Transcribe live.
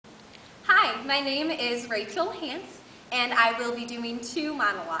Hi, my name is Rachael Hancz, and I will be doing 2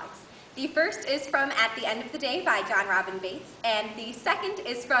 monologues. The first is from At the End of the Day by Jon Robin Baitz, and the second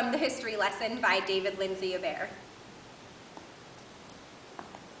is from The History Lesson by David Lindsay-Abaire.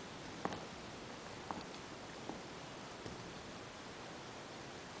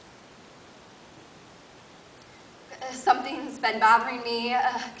 Something's been bothering me,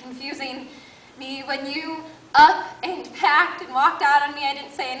 confusing me. When you up and packed and walked out on me, I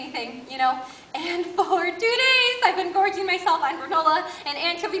didn't say anything, you know. And for 2 days, I've been gorging myself on granola and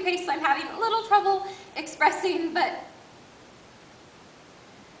anchovy paste, so I'm having a little trouble expressing, but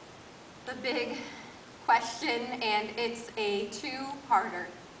the big question, and it's a 2-parter.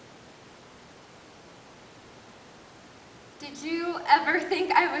 Did you ever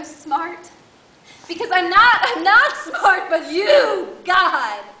think I was smart? Because I'm not smart, but you,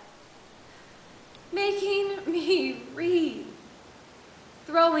 God, making me read,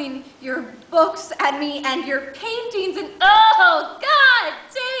 throwing your books at me and your paintings and, oh, God,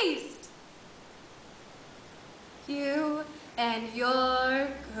 taste. You and your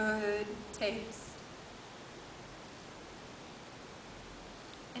good taste.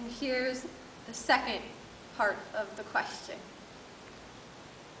 And here's the second part of the question.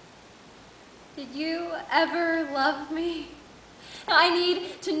 Did you ever love me? I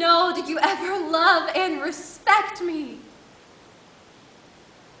need to know, did you ever love and respect me?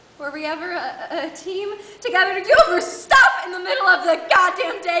 Were we ever a team together? Did you ever stop in the middle of the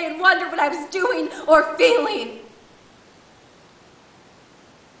goddamn day and wonder what I was doing or feeling?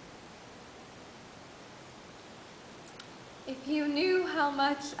 If you knew how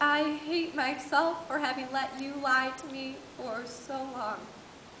much I hate myself for having let you lie to me for so long.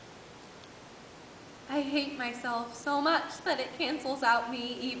 I hate myself so much that it cancels out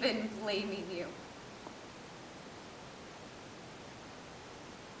me even blaming you.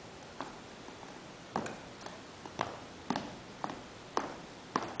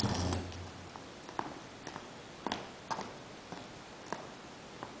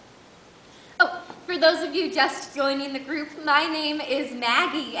 Oh, for those of you just joining the group, my name is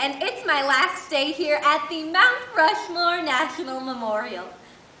Maggie, and it's my last day here at the Mount Rushmore National Memorial.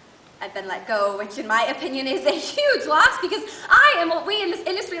 I've been let go, which in my opinion is a huge loss because I am what we in this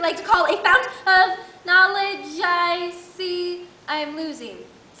industry like to call a fount of knowledge. I see I'm losing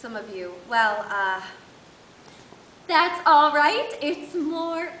some of you. Well, that's all right. It's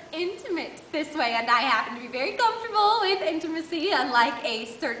more intimate this way, and I happen to be very comfortable with intimacy, unlike a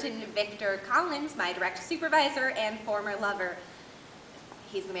certain Victor Collins, my direct supervisor and former lover.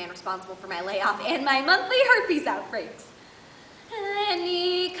 He's the man responsible for my layoff and my monthly herpes outbreaks.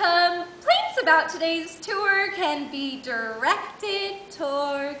 Any complaints about today's tour can be directed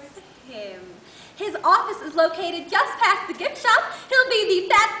towards him. His office is located just past the gift shop. He'll be the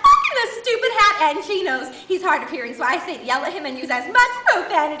fat fuck in the stupid hat, and she knows he's hard of hearing, so I say to yell at him and use as much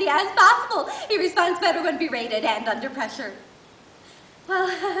profanity as possible. He responds better when berated and under pressure.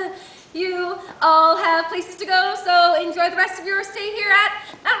 Well, you all have places to go, so enjoy the rest of your stay here at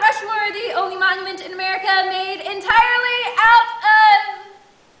Mount Rushmore, the only monument in America made entirely out of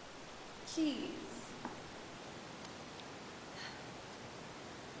cheese.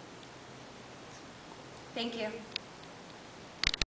 Thank you.